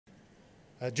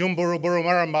Jumburu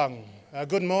Marambang.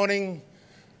 Good morning.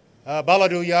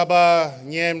 Baladu Yaba,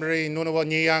 Nyambri, Nunawa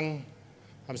Nyang.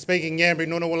 I'm speaking Nyambri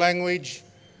Nunawa language.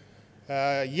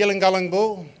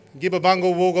 Yilangalangbo,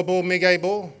 Gibabango Wogabo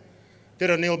Migabo,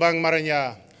 Diranilbang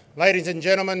Maranya. Ladies and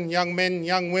gentlemen, young men,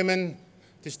 young women,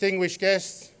 distinguished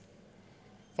guests,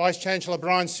 Vice-Chancellor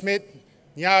Brian Smith,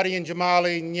 Nyari and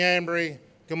Jamali, Nyambri,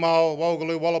 Gamal,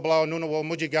 Wogalu, Wallablau, Nunawa,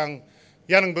 Mujigang,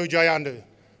 Yanangbu Jayandu.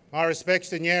 My respects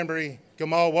to Nyambri,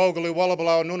 Gamal, Wogalu,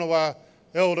 Wallablau, Nunawa,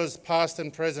 elders past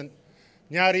and present.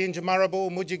 Nyari and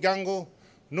Jamarabu, Mujigangu,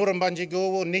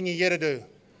 Nurambanjiguwu, Ninyi Yeredu.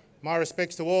 My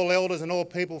respects to all elders and all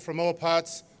people from all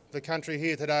parts of the country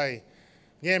here today.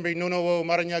 Nyambri Nunawu,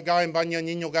 Maranya Gaimbanya,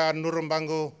 Ninyogar,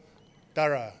 Nurambangu,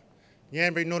 Dara.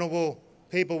 Nyambri Nunawu,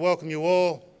 people welcome you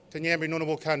all to Nyambri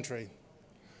Nunawu country.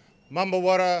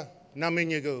 Mambawara,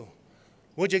 Naminyagu.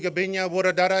 Wujigabinya,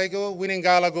 Wuradaraigu,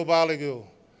 Winingala Gubaligu.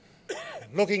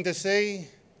 Looking to see,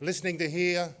 listening to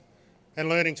hear, and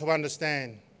learning to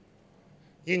understand.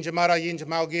 Yinjamara,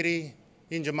 Yinjamalgiri,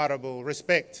 Yinjamarabu.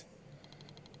 Respect.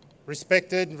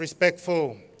 Respected,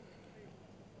 respectful.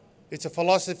 It's a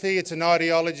philosophy, it's an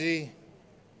ideology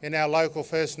in our local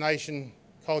First Nation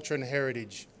culture and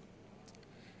heritage.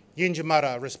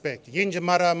 Yinjamara, respect.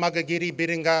 Yinjamara, Magagiri,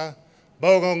 Biringa,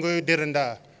 Bogongu,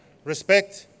 Diranda.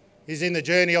 Respect is in the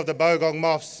journey of the Bogong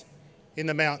moths in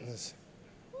the mountains.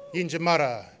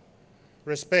 Yinjamara,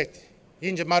 respect.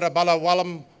 Yinjamara Bala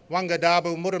Wallam,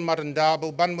 Wangadabu,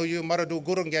 Muranmarandabu, Banmuyu, Maradu,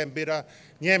 Gurungambira,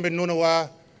 Nyambri Nunawa.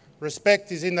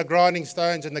 Respect is in the grinding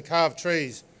stones and the carved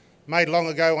trees made long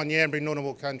ago on Nyambri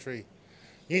Nunawa country.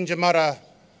 Yinjamara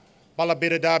Bala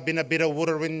Birada, Binabira,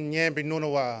 Wurrawin, Nyambri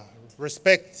Nunawa.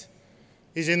 Respect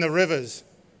is in the rivers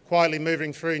quietly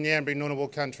moving through Nyambri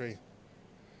Nunawa country.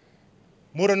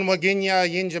 Muran Waginya,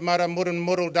 Yinjamara, Muran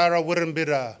Muraldara,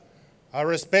 Wurrambira. A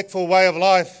respectful way of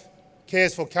life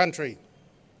cares for country.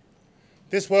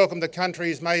 This welcome to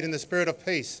country is made in the spirit of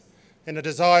peace and a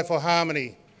desire for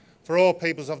harmony for all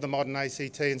peoples of the modern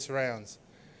ACT and surrounds.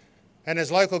 And as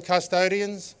local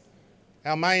custodians,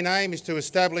 our main aim is to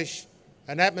establish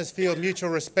an atmosphere of mutual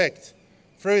respect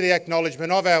through the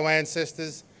acknowledgement of our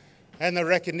ancestors and the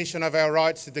recognition of our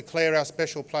rights to declare our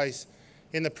special place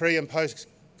in the pre and post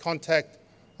contact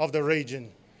of the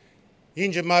region.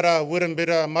 Yinjamara,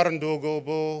 Wurrambira,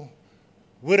 Marandugubu,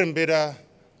 Wurrambira,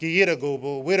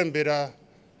 Giyiragubu, Wurrambira,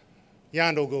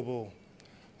 Yandugubu.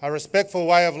 A respectful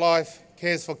way of life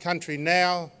cares for country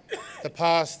now, the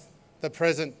past, the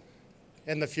present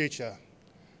and the future.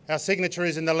 Our signature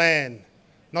is in the land,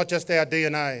 not just our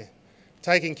DNA.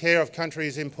 Taking care of country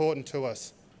is important to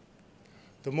us.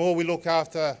 The more we look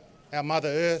after our Mother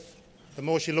Earth, the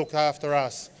more she looks after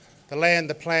us. The land,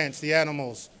 the plants, the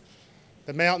animals,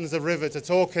 the mountains, the rivers,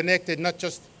 it's all connected, not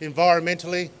just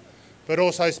environmentally, but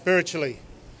also spiritually.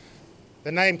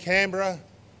 The name Canberra,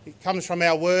 it comes from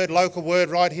our word, local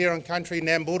word right here on country,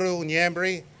 Namburu,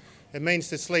 Nyambri. It means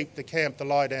to sleep, to camp, to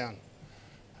lie down.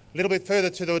 A little bit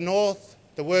further to the north,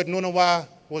 the word Nunawa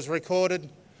was recorded.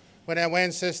 When our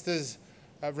ancestors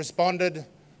responded,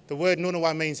 the word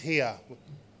Nunawa means here.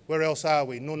 Where else are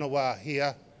we? Nunawa,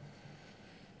 here.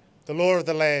 The law of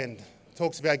the land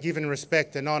talks about giving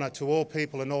respect and honour to all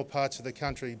people in all parts of the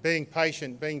country, being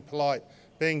patient, being polite,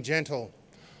 being gentle.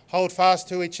 Hold fast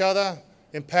to each other,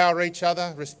 empower each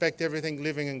other, respect everything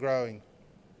living and growing.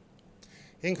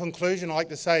 In conclusion, I'd like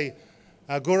to say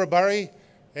Gurabari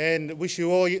and wish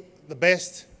you all the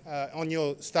best on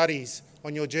your studies,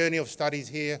 on your journey of studies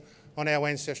here on our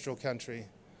ancestral country.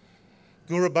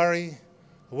 Gurabari,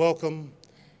 welcome,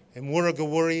 and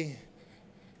Wurragawuri,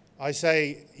 I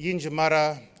say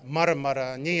Yinjamara,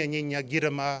 Maramara, Nya Nyinya,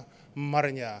 Girama,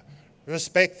 Maranya.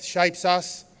 Respect shapes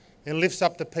us and lifts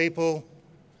up the people.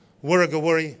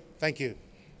 Wurragawuri, thank you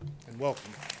and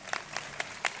welcome.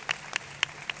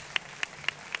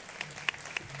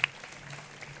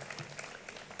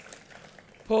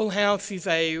 Paul House is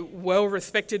a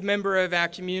well-respected member of our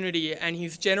community, and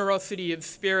his generosity of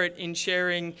spirit in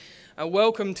sharing a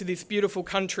welcome to this beautiful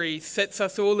country sets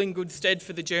us all in good stead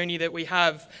for the journey that we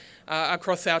have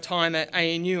across our time at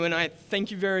ANU, and I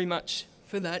thank you very much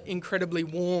for that incredibly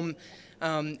warm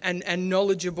and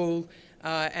knowledgeable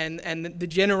and the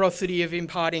generosity of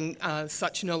imparting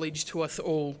such knowledge to us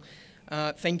all.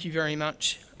 Thank you very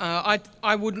much.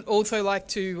 I would also like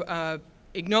to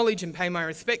acknowledge and pay my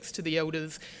respects to the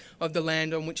elders of the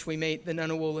land on which we meet, the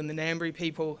Ngunnawal and the Ngambri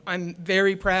people. I'm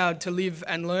very proud to live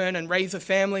and learn and raise a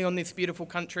family on this beautiful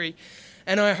country,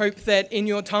 and I hope that in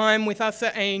your time with us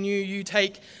at ANU you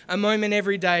take a moment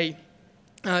every day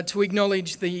to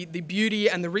acknowledge the beauty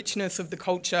and the richness of the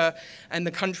culture and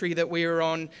the country that we are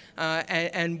on,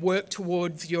 and work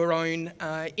towards your own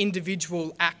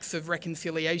individual acts of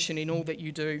reconciliation in all that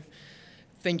you do.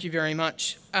 Thank you very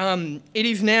much. It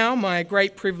is now my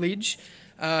great privilege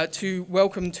to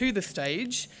welcome to the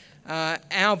stage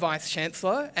our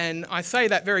Vice-Chancellor, and I say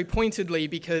that very pointedly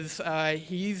because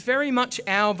he's very much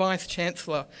our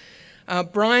Vice-Chancellor.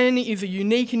 Brian is a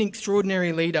unique and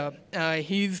extraordinary leader.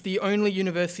 He's the only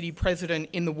university president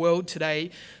in the world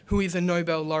today who is a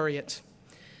Nobel laureate.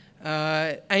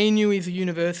 ANU is a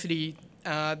university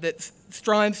that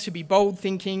strives to be bold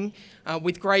thinking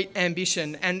with great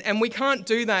ambition, and we can't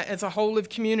do that as a whole of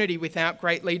community without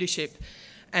great leadership.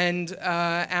 And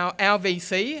our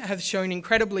VC has shown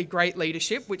incredibly great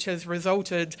leadership, which has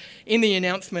resulted in the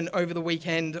announcement over the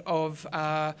weekend of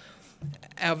our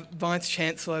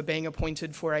Vice-Chancellor being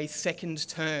appointed for a second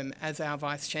term as our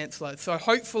Vice-Chancellor. So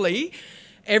hopefully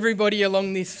everybody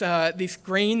along this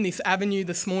green, this avenue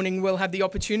this morning will have the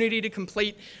opportunity to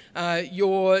complete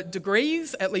your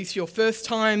degrees, at least your first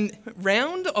time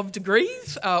round of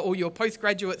degrees, or your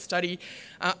postgraduate study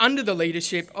under the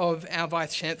leadership of our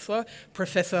Vice-Chancellor,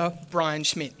 Professor Brian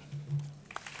Schmidt.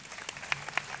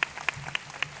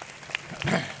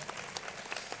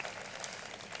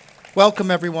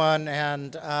 Welcome, everyone,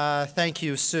 and thank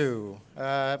you, Sue.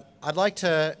 I'd like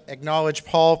to acknowledge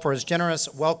Paul for his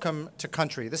generous welcome to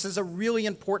country. This is a really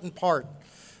important part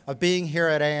of being here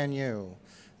at ANU.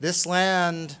 This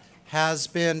land has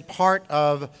been part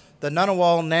of the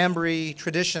Ngunnawal Ngambri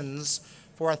traditions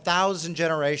for 1,000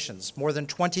 generations, more than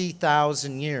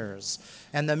 20,000 years,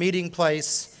 and the meeting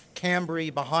place,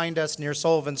 Cambry, behind us near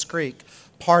Sullivan's Creek,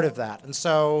 part of that. And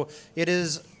so it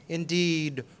is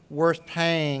indeed worth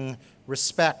paying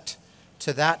respect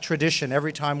to that tradition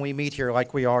every time we meet here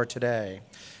like we are today.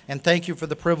 And thank you for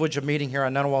the privilege of meeting here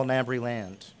on Ngunnawal Ngambri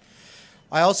land.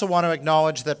 I also want to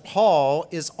acknowledge that Paul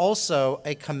is also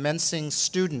a commencing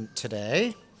student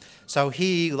today. So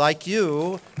he, like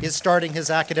you, is starting his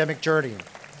academic journey.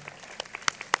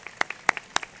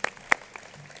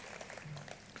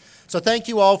 So thank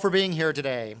you all for being here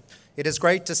today. It is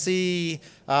great to see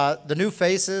the new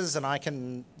faces, and I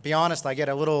can be honest, I get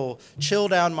a little chill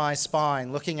down my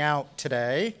spine looking out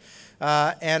today.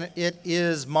 And it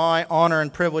is my honor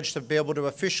and privilege to be able to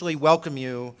officially welcome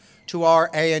you to our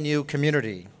ANU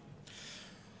community.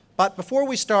 But before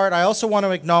we start, I also want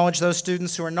to acknowledge those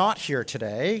students who are not here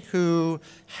today, who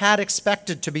had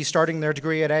expected to be starting their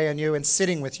degree at ANU and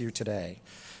sitting with you today,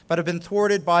 but have been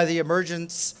thwarted by the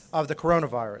emergence of the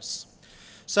coronavirus.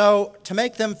 So to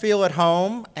make them feel at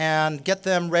home and get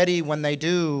them ready when they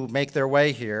do make their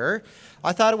way here,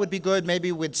 I thought it would be good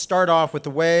maybe we'd start off with a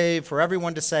wave for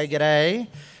everyone to say g'day,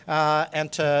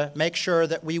 and to make sure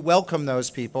that we welcome those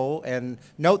people and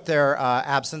note their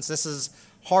absence. This is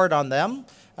hard on them,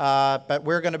 but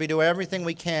we're going to be doing everything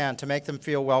we can to make them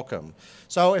feel welcome.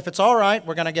 So if it's all right,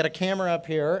 we're going to get a camera up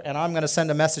here, and I'm going to send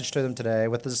a message to them today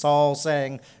with us all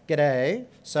saying g'day.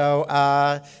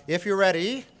 So if you're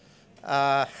ready,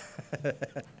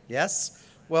 yes?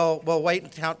 We'll wait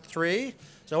and count 3.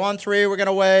 So on 3, we're going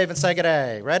to wave and say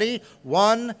g'day. Ready?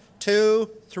 1, 2,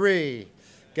 3.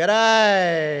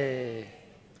 G'day.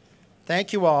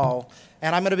 Thank you all.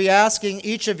 And I'm going to be asking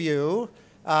each of you,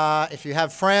 if you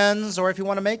have friends or if you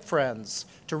want to make friends,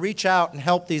 to reach out and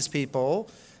help these people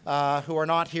who are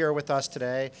not here with us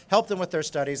today, help them with their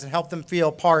studies, and help them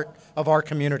feel part of our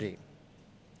community.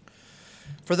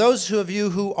 For those of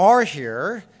you who are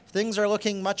here, things are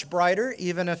looking much brighter,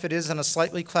 even if it is on a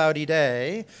slightly cloudy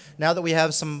day, now that we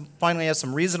have finally have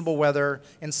some reasonable weather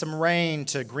and some rain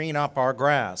to green up our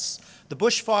grass. The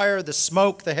bushfire, the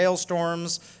smoke, the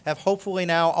hailstorms have hopefully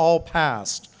now all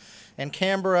passed. And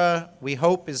Canberra, we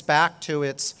hope, is back to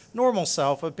its normal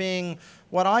self of being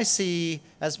what I see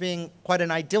as being quite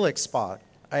an idyllic spot,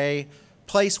 a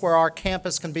place where our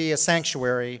campus can be a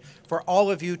sanctuary for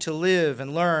all of you to live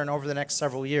and learn over the next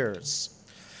several years.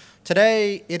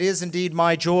 Today, it is indeed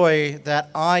my joy that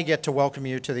I get to welcome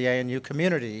you to the ANU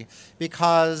community,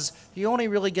 because you only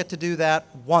really get to do that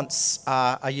once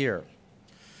a year.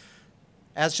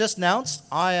 As just announced,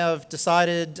 I have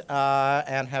decided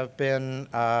and have been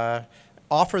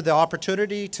offered the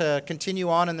opportunity to continue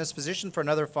on in this position for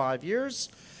another 5 years.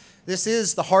 This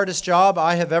is the hardest job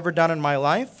I have ever done in my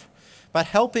life, but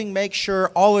helping make sure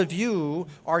all of you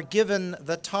are given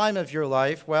the time of your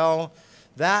life, well,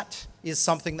 that is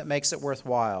something that makes it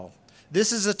worthwhile.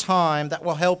 This is a time that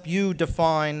will help you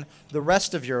define the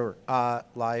rest of your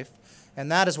life,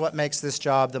 and that is what makes this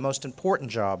job the most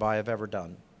important job I have ever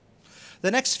done.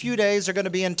 The next few days are going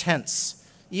to be intense.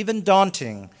 even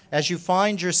daunting, as you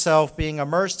find yourself being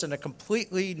immersed in a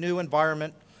completely new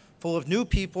environment full of new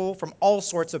people from all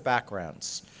sorts of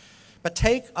backgrounds. But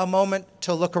take a moment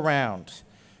to look around.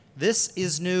 This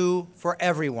is new for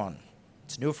everyone.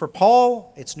 It's new for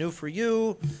Paul, it's new for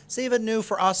you, it's even new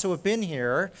for us who have been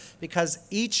here, because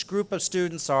each group of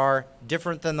students are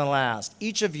different than the last.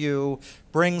 Each of you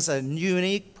brings a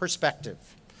unique perspective,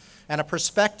 and a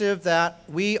perspective that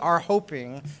we are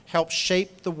hoping helps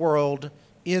shape the world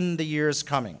in the years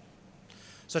coming.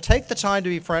 So take the time to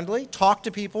be friendly, talk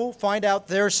to people, find out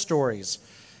their stories,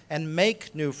 and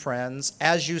make new friends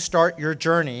as you start your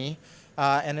journey,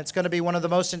 and it's going to be one of the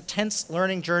most intense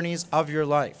learning journeys of your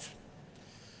life.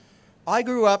 I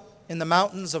grew up in the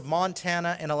mountains of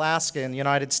Montana and Alaska in the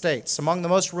United States, among the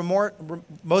most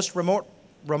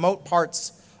remote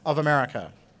parts of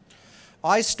America.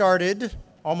 I started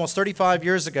almost 35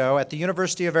 years ago at the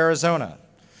University of Arizona.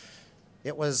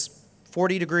 It was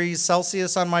 40 degrees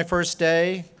Celsius on my first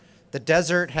day. The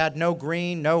desert had no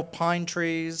green, no pine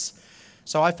trees.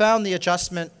 So I found the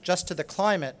adjustment just to the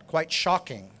climate quite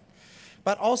shocking,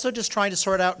 but also just trying to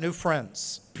sort out new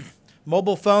friends.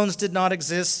 Mobile phones did not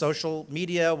exist. Social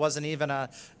media wasn't even a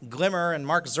glimmer in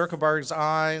Mark Zuckerberg's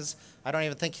eyes. I don't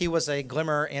even think he was a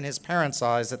glimmer in his parents'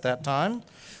 eyes at that time.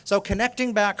 So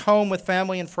connecting back home with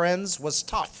family and friends was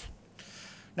tough.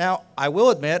 Now, I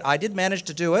will admit, I did manage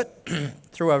to do it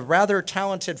through a rather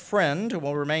talented friend, who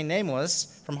will remain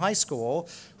nameless, from high school,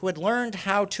 who had learned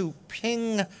how to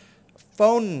ping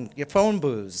phone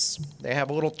booths. They have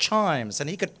little chimes, and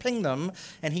he could ping them,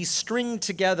 and he stringed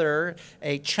together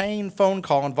a chain phone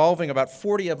call involving about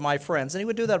 40 of my friends, and he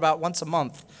would do that about once a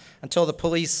month until the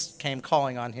police came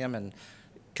calling on him and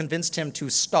convinced him to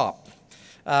stop.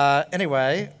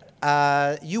 Anyway,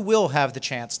 you will have the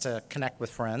chance to connect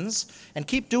with friends, and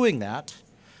keep doing that,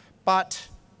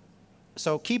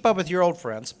 so keep up with your old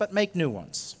friends, but make new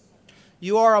ones.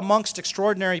 You are amongst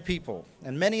extraordinary people,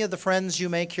 and many of the friends you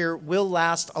make here will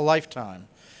last a lifetime,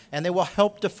 and they will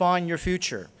help define your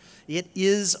future. It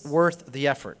is worth the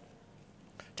effort.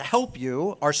 To help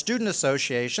you, our student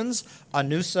associations,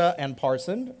 ANUSA and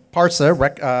PARSA,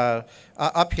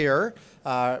 up here,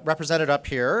 represented up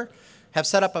here, have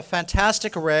set up a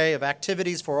fantastic array of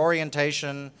activities for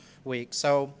Orientation Week.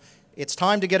 So it's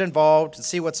time to get involved and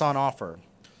see what's on offer.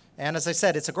 And as I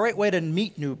said, it's a great way to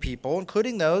meet new people,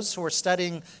 including those who are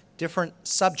studying different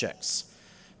subjects,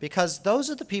 because those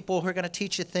are the people who are going to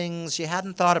teach you things you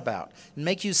hadn't thought about and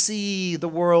make you see the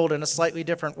world in a slightly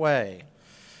different way.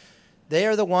 They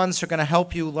are the ones who are going to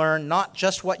help you learn not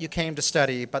just what you came to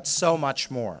study, but so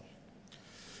much more.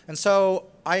 And so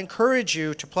I encourage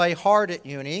you to play hard at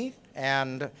uni,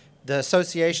 and the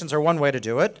associations are one way to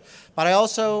do it, but I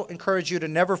also encourage you to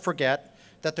never forget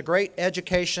that the great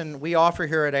education we offer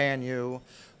here at ANU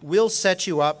will set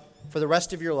you up for the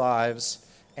rest of your lives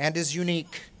and is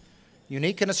unique.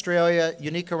 Unique in Australia,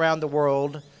 unique around the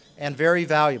world, and very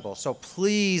valuable. So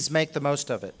please make the most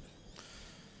of it.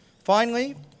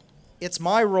 Finally, it's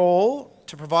my role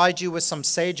to provide you with some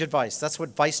sage advice. That's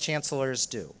what vice-chancellors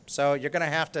do. So you're going to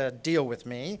have to deal with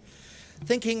me.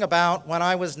 Thinking about when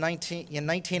I was in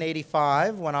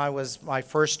 1985, when I was my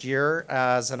first year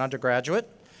as an undergraduate,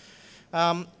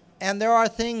 and there are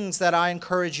things that I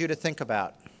encourage you to think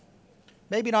about.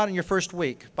 Maybe not in your first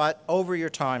week, but over your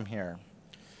time here.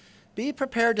 Be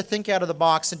prepared to think out of the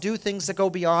box and do things that go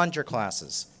beyond your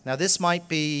classes. Now, this might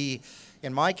be,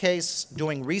 in my case,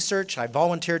 doing research. I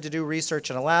volunteered to do research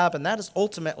in a lab, and that is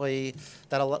ultimately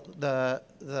the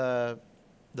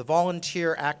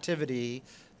volunteer activity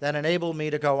that enabled me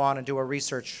to go on and do a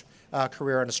research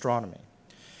career in astronomy.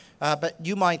 But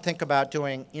you might think about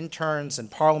doing interns in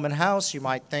Parliament House. You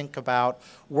might think about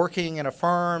working in a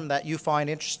firm that you find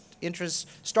interest,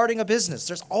 starting a business.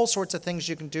 There's all sorts of things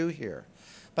you can do here.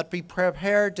 But be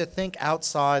prepared to think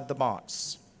outside the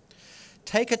box.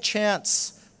 Take a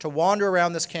chance to wander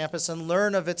around this campus and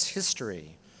learn of its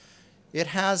history. It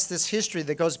has this history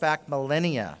that goes back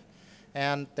millennia.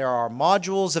 And there are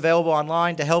modules available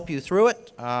online to help you through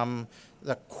it.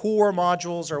 The core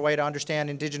modules are a way to understand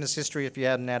Indigenous history if you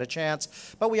hadn't had a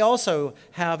chance. But we also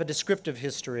have a descriptive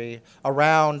history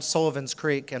around Sullivan's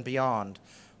Creek and beyond.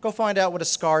 Go find out what a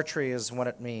scar tree is and what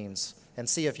it means, and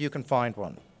see if you can find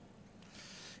one.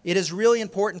 It is really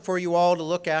important for you all to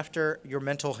look after your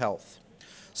mental health.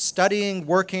 Studying,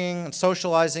 working, and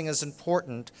socializing is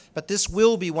important, but this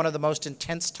will be one of the most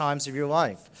intense times of your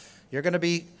life. You're going to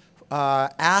be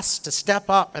asked to step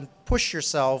up and push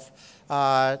yourself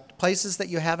places that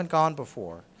you haven't gone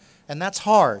before. And that's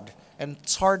hard, and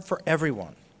it's hard for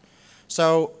everyone.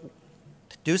 So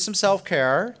do some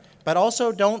self-care, But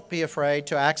also don't be afraid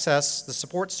to access the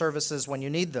support services when you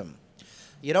need them.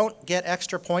 You don't get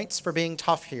extra points for being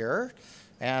tough here,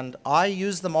 and I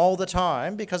use them all the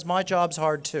time because my job's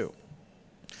hard too.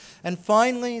 And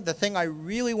finally, the thing I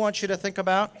really want you to think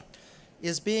about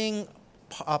is being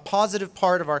a positive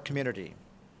part of our community.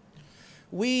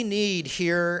 We need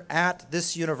here at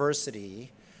this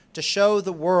university to show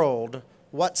the world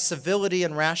what civility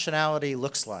and rationality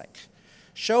looks like.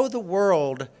 Show the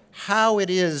world how it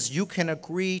is you can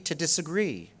agree to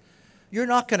disagree. You're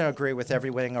not going to agree with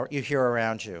everything you hear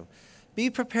around you. Be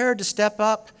prepared to step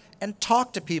up and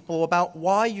talk to people about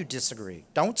why you disagree.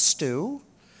 Don't stew.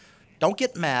 Don't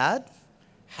get mad.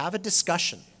 Have a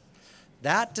discussion.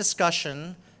 That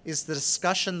discussion is the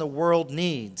discussion the world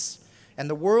needs. And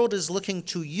the world is looking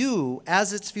to you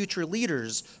as its future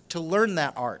leaders to learn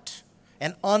that art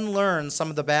and unlearn some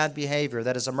of the bad behavior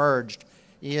that has emerged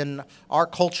in our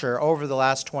culture over the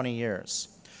last 20 years.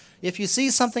 If you see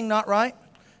something not right,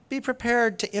 be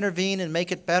prepared to intervene and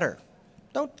make it better.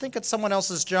 Don't think it's someone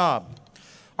else's job.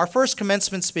 Our first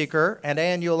commencement speaker and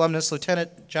ANU alumnus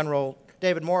Lieutenant General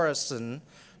David Morrison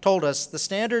told us, the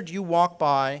standard you walk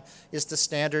by is the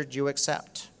standard you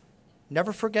accept.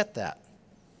 Never forget that.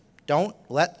 Don't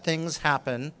let things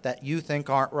happen that you think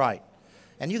aren't right.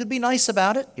 And you can be nice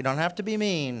about it. You don't have to be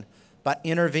mean, but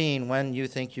intervene when you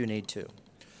think you need to.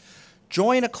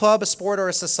 Join a club, a sport, or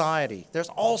a society. There's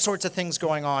all sorts of things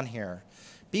going on here.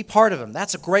 Be part of them.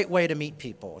 That's a great way to meet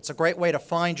people. It's a great way to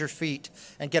find your feet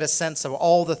and get a sense of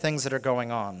all the things that are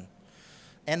going on.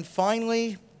 And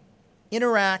finally,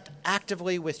 interact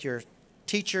actively with your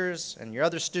teachers and your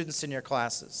other students in your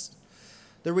classes.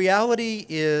 The reality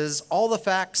is all the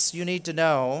facts you need to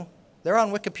know, they're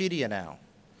on Wikipedia now.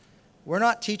 We're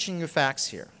not teaching you facts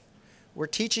here. We're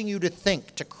teaching you to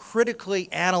think, to critically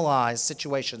analyze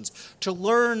situations, to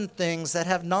learn things that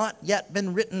have not yet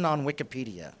been written on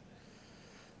Wikipedia.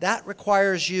 That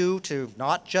requires you to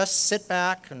not just sit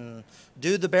back and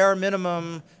do the bare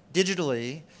minimum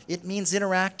digitally. It means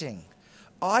interacting.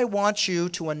 I want you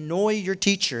to annoy your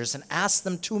teachers and ask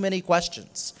them too many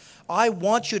questions. I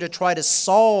want you to try to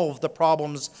solve the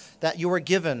problems that you are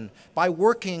given by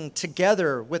working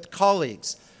together with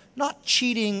colleagues. Not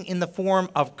cheating in the form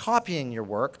of copying your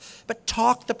work, but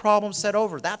talk the problem set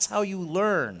over. That's how you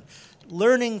learn.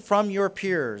 Learning from your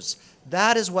peers.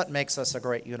 That is what makes us a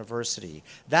great university.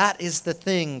 That is the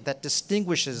thing that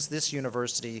distinguishes this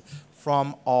university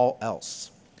from all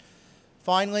else.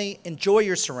 Finally, enjoy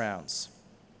your surrounds.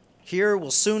 Here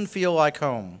will soon feel like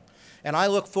home. And I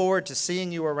look forward to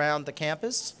seeing you around the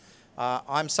campus.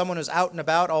 I'm someone who's out and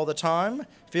about all the time.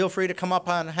 Feel free to come up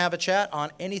and have a chat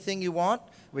on anything you want.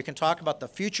 We can talk about the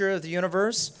future of the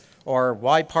universe or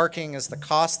why parking is the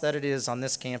cost that it is on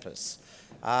this campus.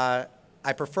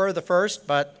 I prefer the first,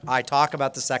 but I talk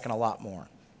about the second a lot more.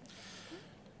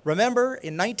 Remember,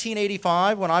 in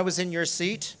 1985, when I was in your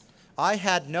seat, I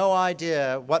had no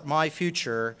idea what my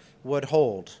future would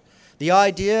hold. The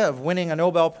idea of winning a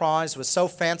Nobel Prize was so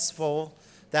fanciful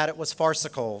that it was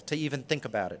farcical to even think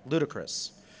about it,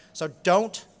 ludicrous. So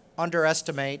don't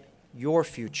underestimate your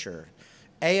future.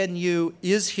 ANU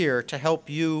is here to help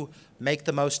you make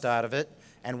the most out of it,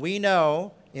 and we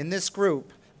know in this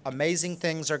group amazing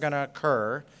things are going to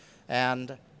occur,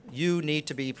 and you need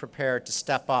to be prepared to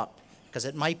step up, because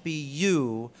it might be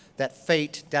you that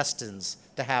fate destines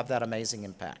to have that amazing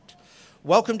impact.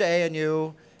 Welcome to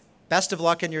ANU. Best of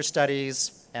luck in your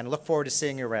studies, and look forward to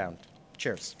seeing you around.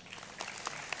 Cheers.